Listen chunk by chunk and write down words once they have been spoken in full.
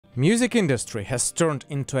Music industry has turned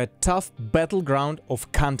into a tough battleground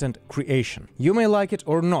of content creation. You may like it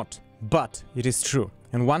or not, but it is true,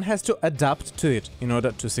 and one has to adapt to it in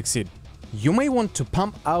order to succeed. You may want to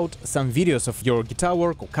pump out some videos of your guitar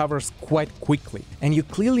work or covers quite quickly, and you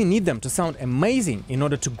clearly need them to sound amazing in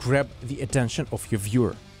order to grab the attention of your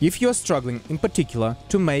viewer. If you are struggling in particular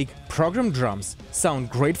to make programmed drums sound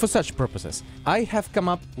great for such purposes, I have come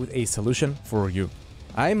up with a solution for you.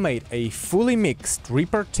 I made a fully mixed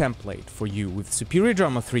Reaper template for you with Superior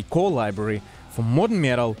Drummer 3 core library for modern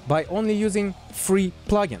metal by only using free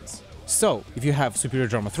plugins. So, if you have Superior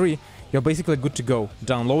Drummer 3, you're basically good to go.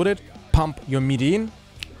 Download it, pump your MIDI in,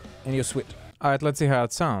 and you're sweet. Alright, let's see how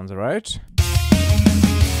it sounds, alright?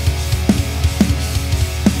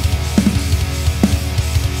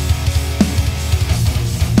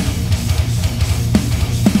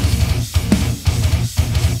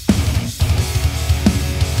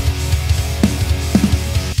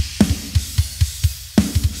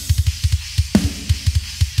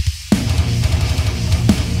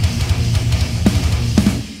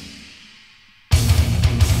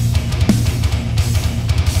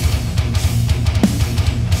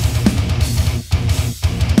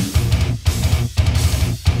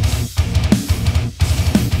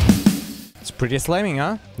 Pretty slamming,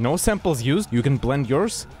 huh? No samples used, you can blend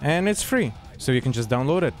yours, and it's free, so you can just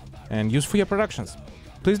download it and use for your productions.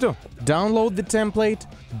 Please do. Download the template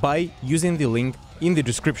by using the link in the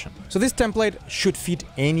description. So this template should fit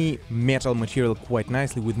any metal material quite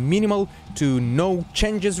nicely with minimal to no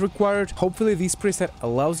changes required. Hopefully this preset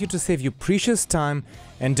allows you to save you precious time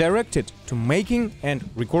and direct it to making and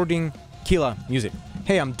recording killer music.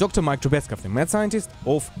 Hey, I'm Dr. Mike Trubetskov, the mad scientist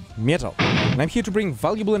of metal, and I'm here to bring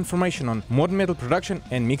valuable information on modern metal production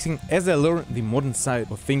and mixing as I learn the modern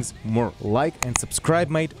side of things more. Like and subscribe,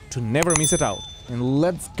 mate, to never miss it out. And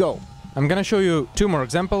let's go! I'm gonna show you two more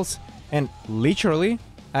examples, and literally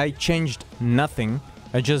I changed nothing.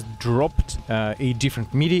 I just dropped a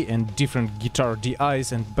different MIDI and different guitar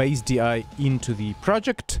DIs and bass DI into the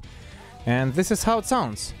project. And this is how it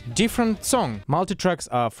sounds. Different song. Multi-tracks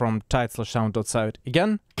are from tide/sound.site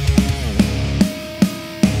again.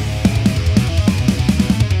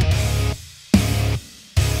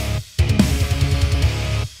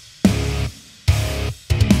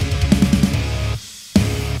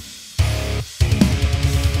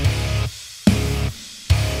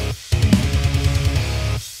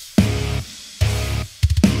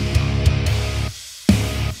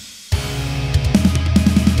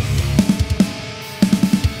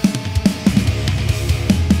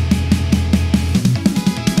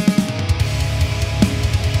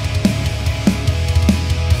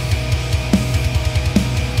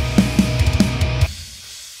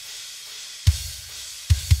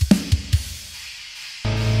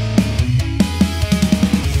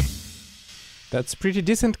 That's pretty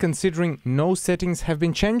decent considering no settings have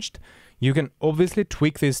been changed. You can obviously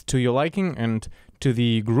tweak this to your liking and to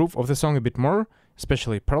the groove of the song a bit more,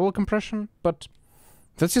 especially parallel compression, but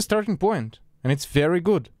that's your starting point, and it's very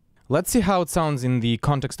good. Let's see how it sounds in the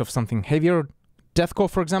context of something heavier, deathcore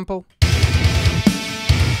for example.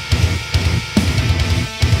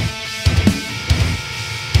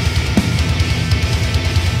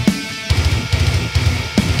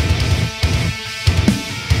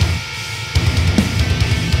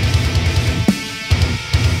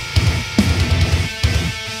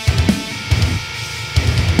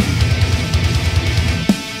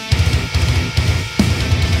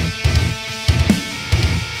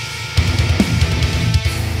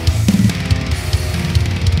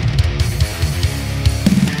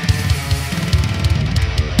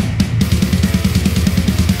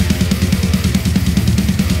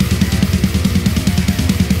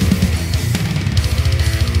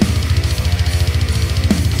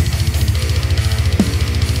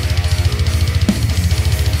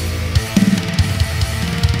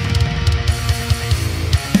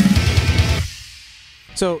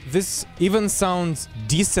 So this even sounds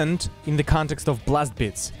decent in the context of blast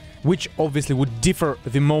beats, which obviously would differ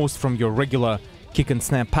the most from your regular kick and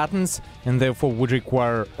snap patterns, and therefore would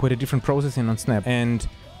require quite a different processing on snap. And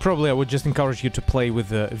probably I would just encourage you to play with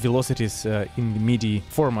the velocities in the MIDI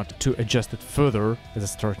format to adjust it further as a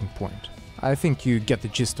starting point. I think you get the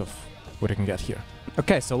gist of what I can get here.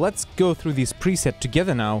 Okay, so let's go through this preset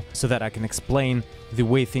together now so that I can explain the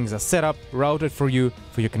way things are set up, routed for you,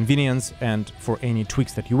 for your convenience and for any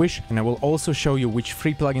tweaks that you wish. And I will also show you which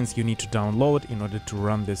free plugins you need to download in order to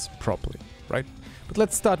run this properly, right? But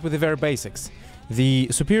let's start with the very basics. The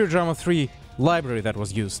Superior Drummer 3 library that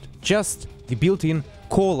was used, just the built-in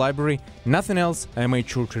core library, nothing else. I made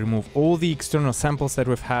sure to remove all the external samples that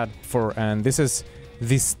we've had for, and this is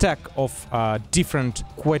this stack of different,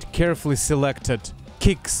 quite carefully selected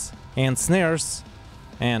kicks and snares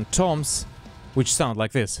and toms, which sound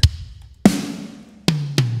like this.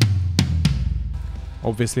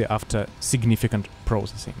 Obviously after significant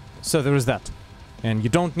processing. So there is that. And you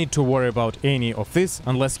don't need to worry about any of this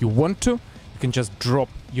unless you want to. You can just drop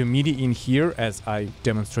your MIDI in here as I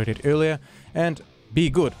demonstrated earlier and be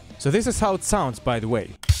good. So this is how it sounds, by the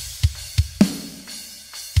way.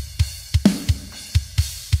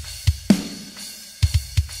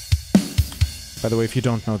 By the way, if you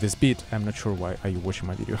don't know this beat, I'm not sure why are you watching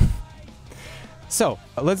my video. So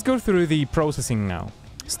let's go through the processing now.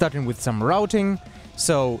 Starting with some routing.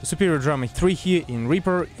 So Superior Drummer 3 here in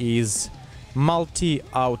Reaper is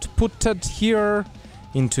multi-outputted here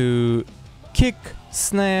into kick,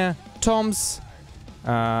 snare, toms,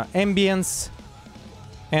 ambience,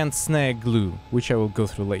 and snare glue, which I will go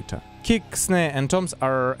through later. Kick, snare, and toms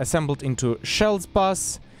are assembled into shells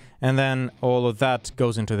bus, and then all of that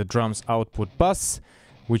goes into the drums output bus,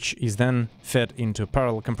 which is then fed into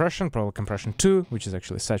parallel compression 2, which is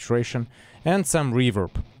actually saturation, and some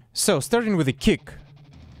reverb. So starting with the kick,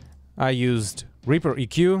 I used Reaper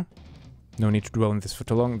EQ, no need to dwell on this for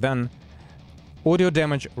too long. Then Audio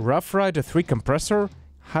Damage Rough Rider 3 compressor,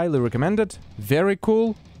 highly recommended, very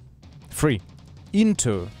cool, free.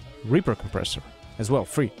 Into Reaper compressor as well,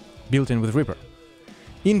 free, built in with Reaper.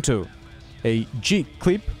 Into a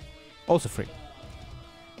Gclip, also free.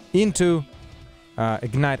 Into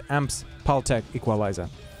Ignite Amps PTEq equalizer.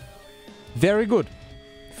 Very good,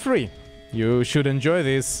 free. You should enjoy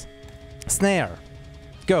this. Snare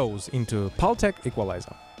goes into PTEq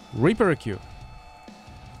equalizer, Reaper EQ,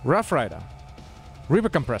 Rough Rider, Reaper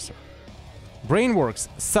compressor, Brainworx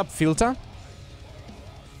Subfilter,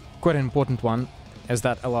 quite an important one, as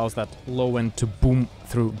that allows that low end to boom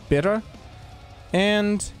through better,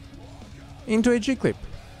 and into a Gclip.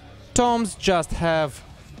 Toms just have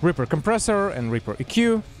Reaper compressor and Reaper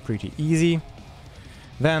EQ, pretty easy.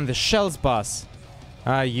 Then the shells bus,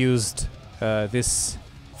 I used this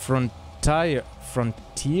Frontier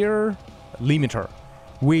Limiter,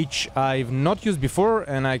 which I've not used before,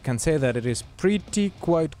 and I can say that it is pretty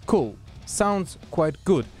quite cool. Sounds quite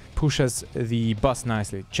good. Pushes the bus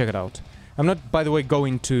nicely. Check it out. I'm not, by the way,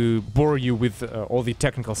 going to bore you with all the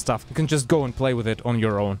technical stuff. You can just go and play with it on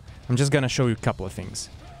your own. I'm just gonna show you a couple of things.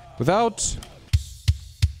 Without...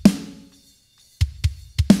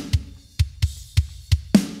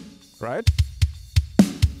 Right?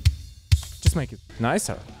 Just make it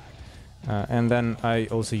nicer. And then I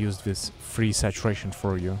also used this free saturation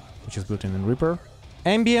for you, which is built in Reaper.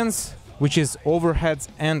 Ambience, which is overheads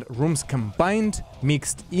and rooms combined,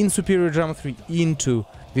 mixed in Superior Drummer 3 into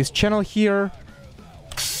this channel here.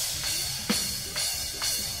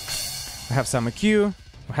 I have some EQ.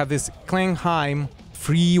 I have this Klangheim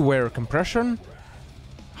freeware compression.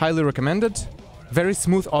 Highly recommended. Very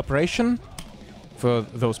smooth operation for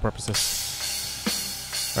those purposes.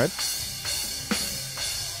 Right?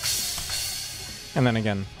 And then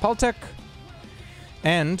again, PTEq,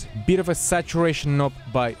 and bit of a saturation knob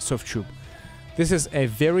by Softube. This is a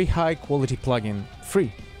very high quality plugin,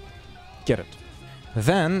 free. Get it.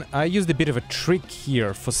 Then I used a bit of a trick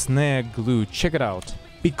here for snare glue. Check it out.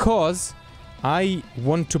 Because I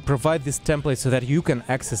want to provide this template so that you can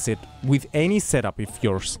access it with any setup of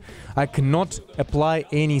yours. I cannot apply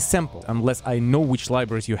any sample unless I know which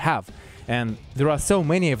libraries you have, and there are so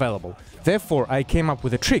many available. Therefore, I came up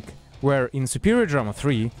with a trick where in Superior Drummer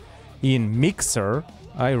 3, in Mixer,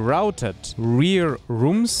 I routed rear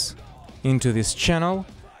rooms into this channel,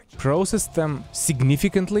 processed them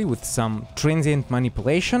significantly with some transient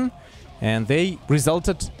manipulation, and they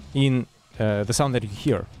resulted in the sound that you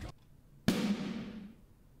hear.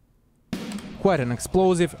 Quite an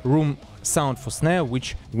explosive room sound for snare,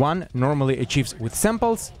 which one normally achieves with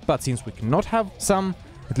samples, but since we cannot have some,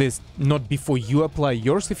 at least not before you apply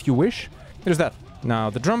yours if you wish, there's that.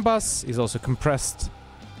 Now the drum bass is also compressed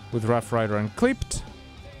with Rough Rider and clipped,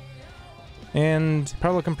 and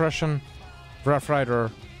parallel compression, Rough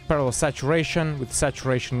Rider, parallel saturation with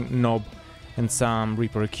saturation knob and some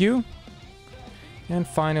Reaper EQ, and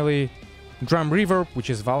finally drum reverb,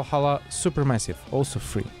 which is Valhalla Supermassive, also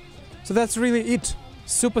free. So that's really it.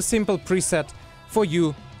 Super simple preset for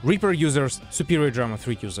you Reaper users, Superior Drummer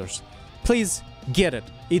 3 users. Please get it,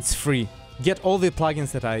 it's free. Get all the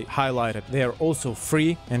plugins that I highlighted, they are also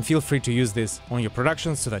free, and feel free to use this on your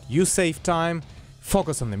productions so that you save time,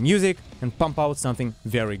 focus on the music, and pump out something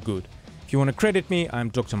very good. If you want to credit me, I'm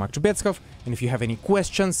Dr. Mark Trubetskov, and if you have any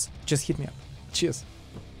questions, just hit me up. Cheers.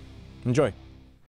 Enjoy.